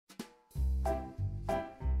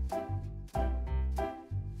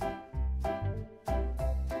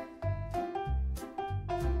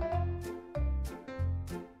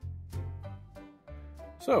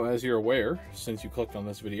So, as you're aware, since you clicked on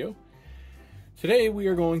this video, today we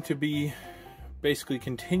are going to be basically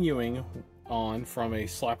continuing on from a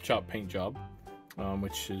Slapchop paint job,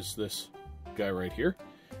 which is this guy right here.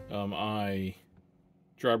 I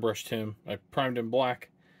dry brushed him, I primed him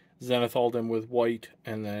black, zenithaled him with white,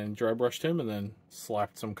 and then dry brushed him, and then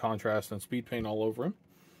slapped some contrast and speed paint all over him.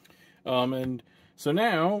 And so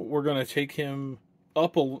now we're going to take him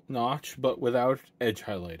up a notch, but without edge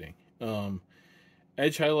highlighting.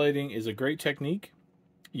 Edge highlighting is a great technique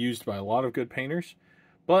used by a lot of good painters,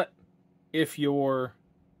 but if you're,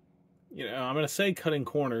 I'm going to say cutting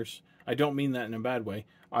corners. I don't mean that in a bad way.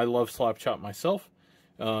 I love Slapchop myself,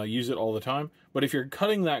 use it all the time, but if you're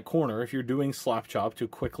cutting that corner, if you're doing Slapchop to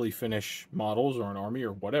quickly finish models or an army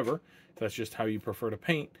or whatever, if that's just how you prefer to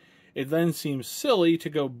paint, it then seems silly to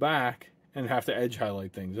go back and have to edge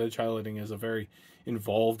highlight things. Edge highlighting is a very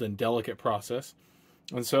involved and delicate process,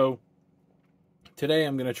 and so today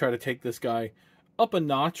I'm going to try to take this guy up a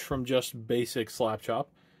notch from just basic Slapchop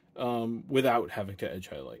without having to edge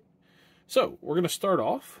highlight. So we're going to start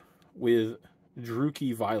off with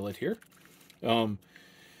Druchii Violet here.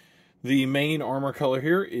 The main armor color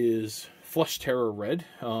here is Flesh Terror Red.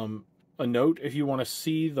 A note, if you want to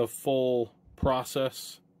see the full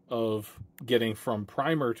process of getting from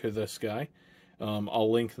primer to this guy,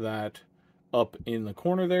 I'll link that up in the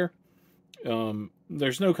corner there.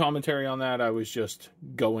 There's no commentary on that. I was just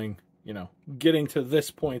going, getting to this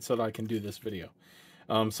point so that I can do this video.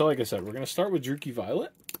 So like I said, we're going to start with Druchii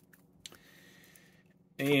Violet.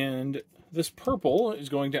 And this purple is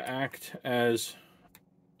going to act as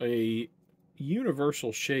a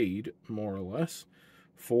universal shade, more or less,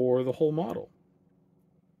 for the whole model.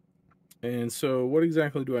 And so what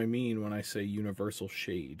exactly do I mean when I say universal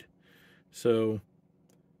shade? So,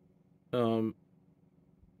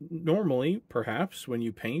 normally, perhaps, when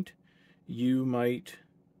you paint, you might,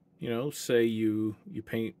 say you're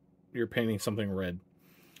painting something red.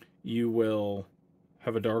 You will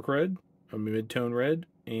have a dark red, a mid-tone red,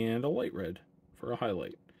 and a light red for a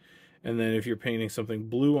highlight. And then if you're painting something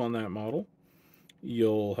blue on that model,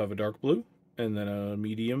 you'll have a dark blue, and then a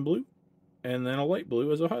medium blue, and then a light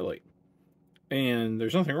blue as a highlight. And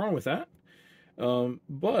there's nothing wrong with that.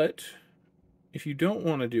 But if you don't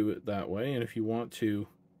want to do it that way, and if you want to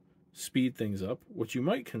speed things up, what you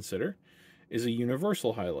might consider is a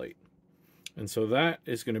universal highlight. And so that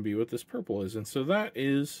is going to be what this purple is. And so that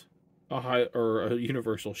is a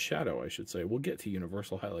universal shadow, I should say. We'll get to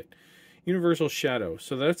universal highlight. Universal shadow.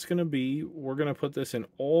 So that's going to be, we're going to put this in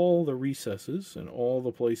all the recesses and all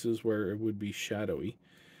the places where it would be shadowy.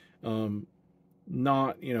 I'm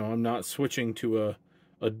not switching to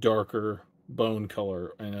a darker bone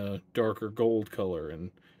color and a darker gold color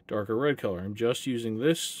and darker red color. I'm just using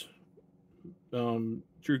this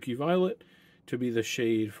Druchii Violet to be the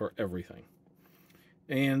shade for everything.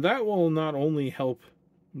 And that will not only help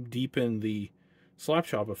deepen the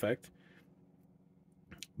Slapchop effect,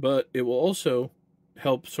 but it will also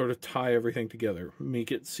help sort of tie everything together, make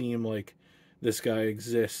it seem like this guy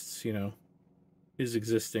exists, is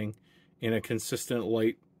existing in a consistent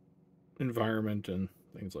light environment and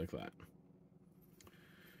things like that.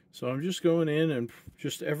 So I'm just going in and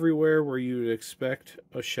just everywhere where you would expect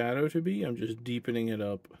a shadow to be, I'm just deepening it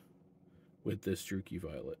up with this Druchii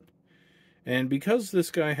Violet. And because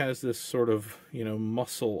this guy has this sort of,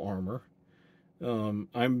 muscle armor,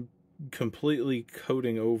 I'm completely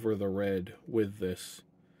coating over the red with this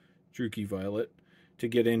Druchii Violet to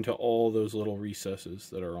get into all those little recesses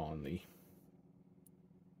that are on the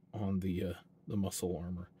muscle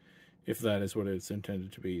armor, if that is what it's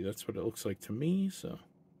intended to be. That's what it looks like to me. So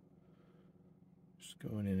just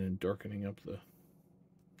going in and darkening up the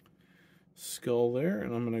skull there,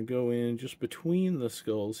 and I'm going to go in just between the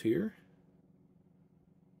skulls here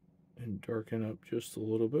and darken up just a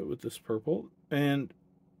little bit with this purple. And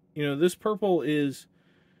this purple is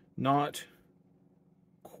not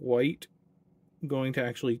quite going to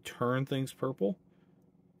actually turn things purple.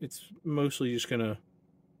 It's mostly just going to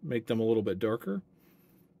make them a little bit darker,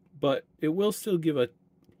 but it will still give a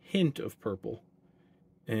hint of purple.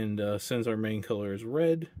 And since our main color is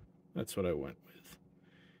red, that's what I went with.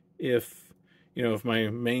 If my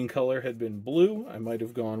main color had been blue, I might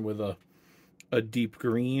have gone with a deep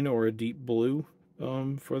green or a deep blue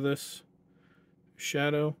for this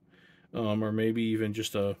shadow, or maybe even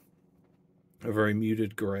just a very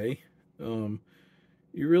muted gray. You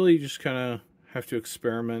really just kind of have to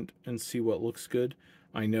experiment and see what looks good.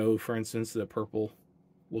 I know, for instance, that purple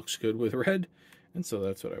looks good with red, and so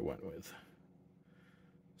that's what I went with.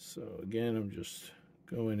 So again, I'm just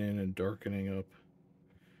going in and darkening up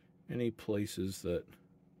any places that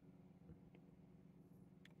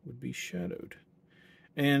would be shadowed.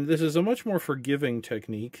 And this is a much more forgiving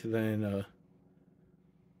technique than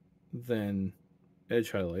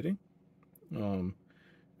edge highlighting.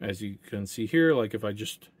 As you can see here, like if I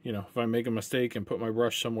just, if I make a mistake and put my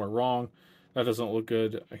brush somewhere wrong, that doesn't look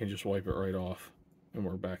good, I can just wipe it right off and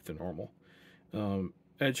we're back to normal.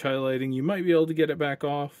 Edge highlighting, you might be able to get it back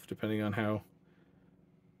off depending on how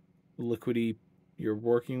liquidy you're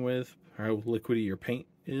working with, or how liquidy your paint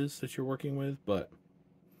is that you're working with, but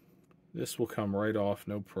this will come right off,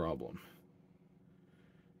 no problem.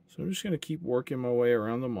 So I'm just going to keep working my way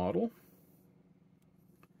around the model,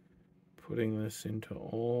 putting this into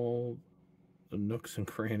all the nooks and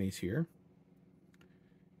crannies here.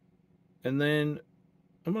 And then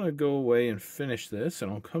I'm going to go away and finish this,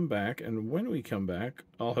 and I'll come back, and when we come back,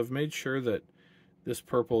 I'll have made sure that this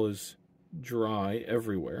purple is dry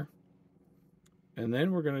everywhere. And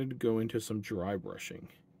then we're going to go into some dry brushing.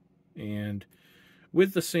 And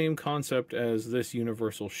with the same concept as this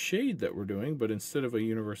universal shade that we're doing, but instead of a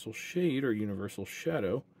universal shade or universal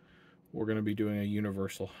shadow, we're going to be doing a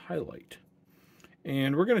universal highlight.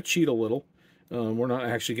 And we're going to cheat a little. We're not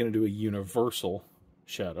actually going to do a universal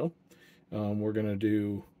shadow. We're going to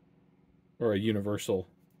do, or a universal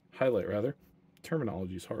highlight rather.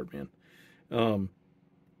 Terminology is hard, man.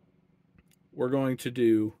 We're going to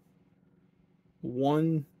do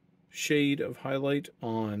one shade of highlight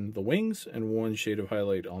on the wings and one shade of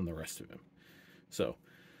highlight on the rest of him. So,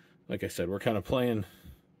 like I said, we're kind of playing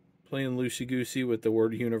loosey-goosey with the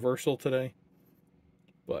word universal today,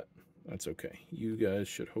 but that's okay. You guys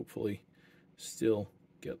should hopefully still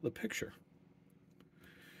get the picture.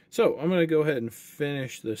 So, I'm going to go ahead and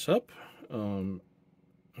finish this up. I'm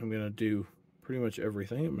going to do pretty much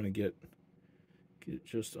everything. I'm going to get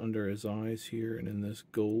just under his eyes here and in this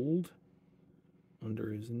gold,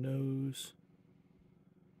 under his nose,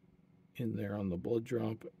 in there on the blood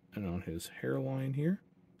drop, and on his hairline here.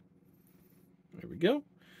 There we go.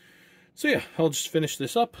 So yeah, I'll just finish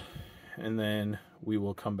this up, and then we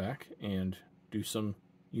will come back and do some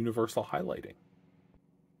universal highlighting.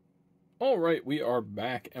 Alright, we are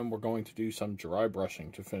back, and we're going to do some dry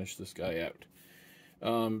brushing to finish this guy out.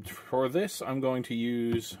 For this, I'm going to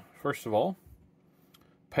use, first of all,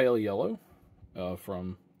 pale yellow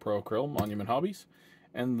from Pro Acryl Monument Hobbies,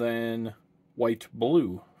 and then white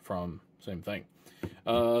blue from same thing.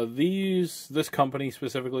 This company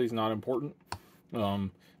specifically is not important.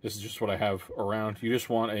 This is just what I have around. You just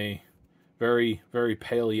want a very, very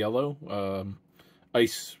pale yellow.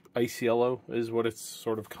 Ice yellow is what it's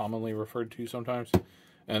sort of commonly referred to sometimes,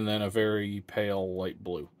 and then a very pale light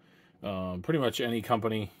blue. Pretty much any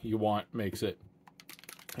company you want makes it,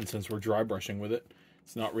 and since we're dry brushing with it,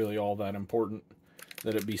 it's not really all that important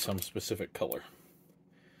that it be some specific color.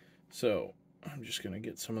 So I'm just going to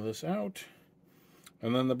get some of this out.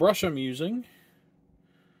 And then the brush I'm using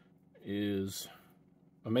is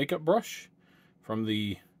a makeup brush from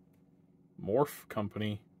the Morph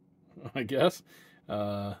company, I guess.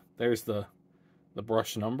 There's the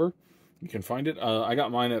brush number. You can find it. I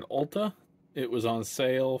got mine at Ulta. It was on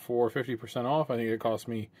sale for 50% off. I think it cost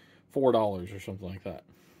me $4 or something like that.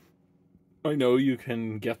 I know you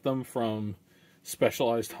can get them from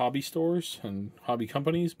specialized hobby stores and hobby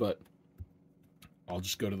companies, but I'll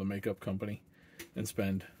just go to the makeup company and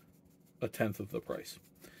spend 1/10 of the price.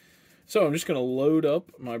 So I'm just going to load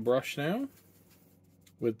up my brush now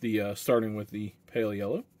with the starting with the pale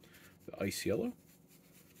yellow, the ice yellow,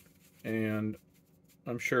 and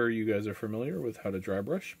I'm sure you guys are familiar with how to dry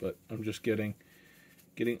brush, but I'm just getting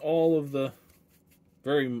all of the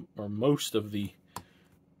most of the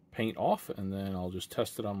paint off, and then I'll just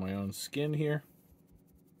test it on my own skin here.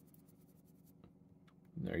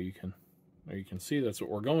 There you can see that's what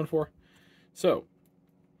we're going for. So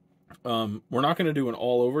we're not going to do an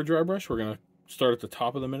all over dry brush. We're going to start at the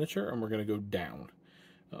top of the miniature and we're going to go down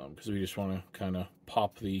because we just want to kind of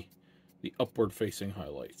pop the upward facing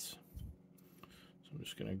highlights. So I'm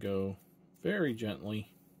just going to go very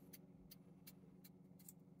gently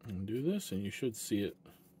and do this, and you should see it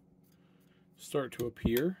start to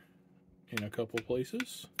appear in a couple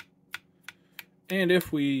places. And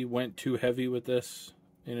if we went too heavy with this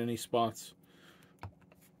in any spots,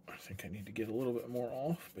 I think I need to get a little bit more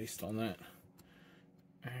off based on that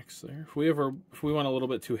axe there. If we went a little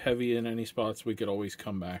bit too heavy in any spots, we could always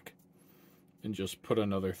come back and just put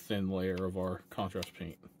another thin layer of our contrast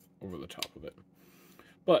paint over the top of it.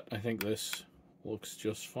 But I think this looks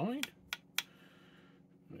just fine.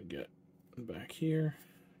 I'm gonna get back here,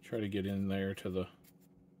 try to get in there to the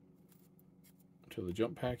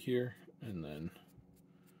jump pack here, and then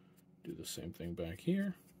do the same thing back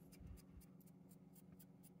here.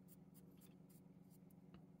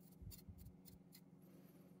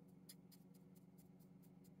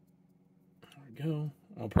 we go.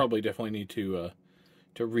 I'll probably definitely need to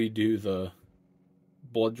redo the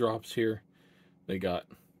blood drops here.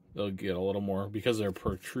 They'll get a little more, because they're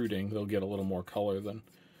protruding, they'll get a little more color than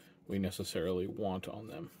we necessarily want on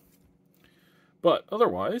them. But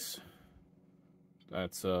otherwise,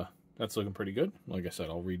 that's looking pretty good. Like I said,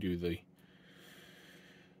 I'll redo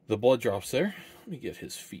the blood drops there. Let me get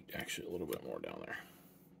his feet actually a little bit more down there.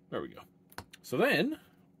 There we go. So then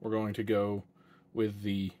we're going to go with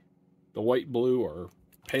the white blue or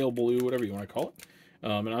pale blue, whatever you want to call it.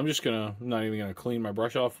 And I'm not even gonna clean my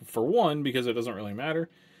brush off, for one, because it doesn't really matter.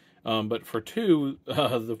 But for two,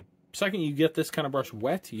 the second you get this kind of brush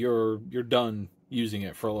wet, you're done using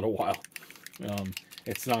it for a little while.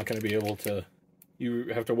 It's not going to be able to, you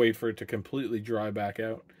have to wait for it to completely dry back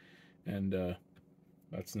out, and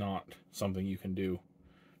that's not something you can do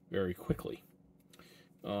very quickly.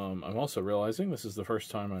 I'm also realizing this is the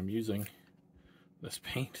first time I'm using this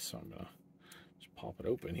paint, so I'm going to just pop it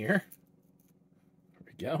open here. There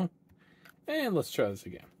we go. And let's try this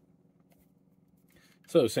again.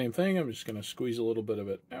 So same thing, I'm just going to squeeze a little bit of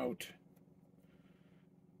it out.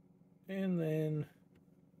 And then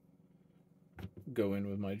go in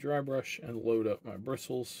with my dry brush and load up my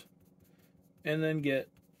bristles. And then get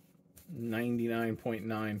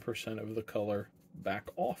 99.9% of the color back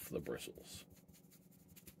off the bristles.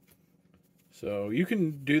 So you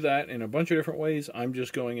can do that in a bunch of different ways. I'm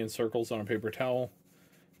just going in circles on a paper towel.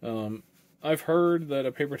 I've heard that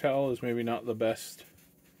a paper towel is maybe not the best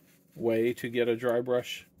way to get a dry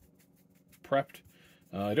brush prepped.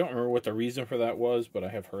 I don't remember what the reason for that was, but I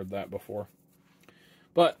have heard that before.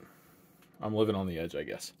 But I'm living on the edge, I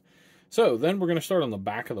guess. So then we're going to start on the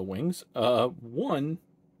back of the wings. One,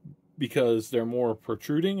 because they're more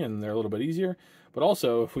protruding and they're a little bit easier. But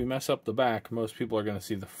also, if we mess up the back, most people are going to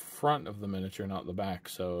see the front of the miniature, not the back,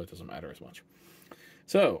 so it doesn't matter as much.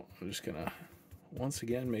 So I'm just going to, once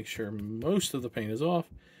again, make sure most of the paint is off.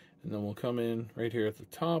 And then we'll come in right here at the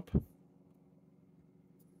top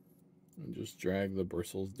and just drag the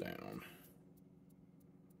bristles down.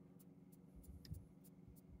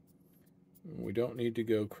 We don't need to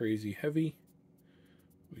go crazy heavy.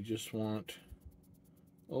 We just want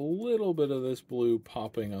a little bit of this blue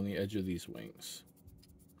popping on the edge of these wings.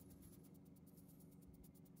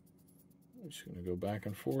 I'm just going to go back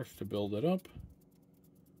and forth to build it up.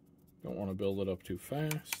 Don't want to build it up too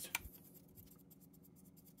fast.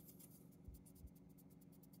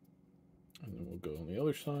 And then we'll go on the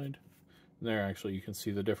other side. And there, actually, you can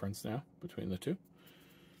see the difference now between the two.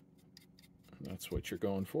 And that's what you're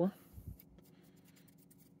going for.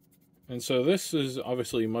 And so this is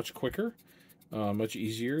obviously much quicker, much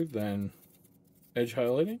easier than edge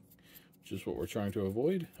highlighting, which is what we're trying to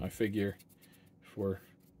avoid. I figure if we're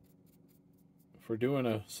doing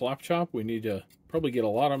a slap chop, we need to probably get a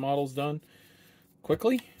lot of models done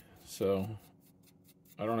quickly. So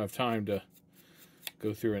I don't have time to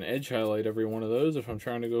go through and edge highlight every one of those if I'm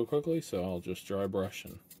trying to go quickly, so I'll just dry brush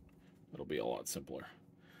and it'll be a lot simpler.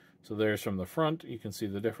 So there's from the front, you can see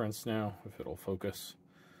the difference now, if it'll focus.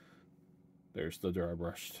 There's the dry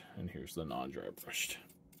brushed, and here's the non-dry brushed.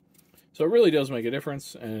 So it really does make a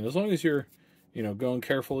difference, and as long as you're, going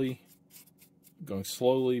carefully, going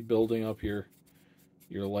slowly, building up your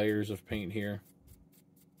layers of paint here,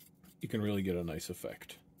 you can really get a nice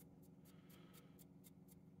effect.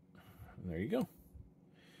 And there you go.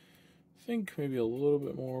 I think maybe a little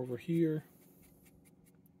bit more over here.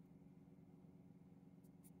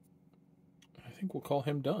 I think we'll call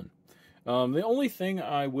him done. The only thing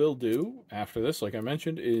I will do after this, like I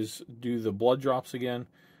mentioned, is do the blood drops again.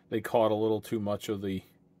 They caught a little too much of the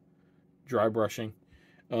dry brushing.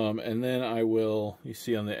 And then I will, you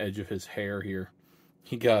see on the edge of his hair here,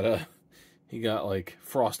 he got like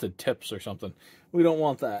frosted tips or something. We don't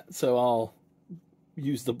want that, so I'll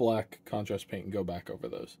use the black contrast paint and go back over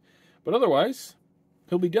those. But otherwise,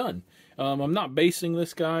 he'll be done. I'm not basing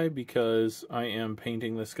this guy because I am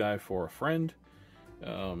painting this guy for a friend.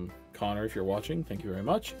 Connor, if you're watching, thank you very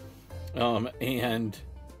much. And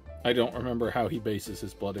I don't remember how he bases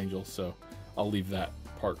his Blood Angels, so I'll leave that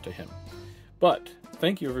part to him. But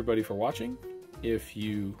thank you everybody for watching. If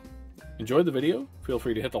you enjoyed the video, feel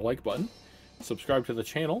free to hit the like button, subscribe to the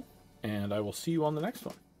channel, and I will see you on the next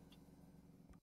one.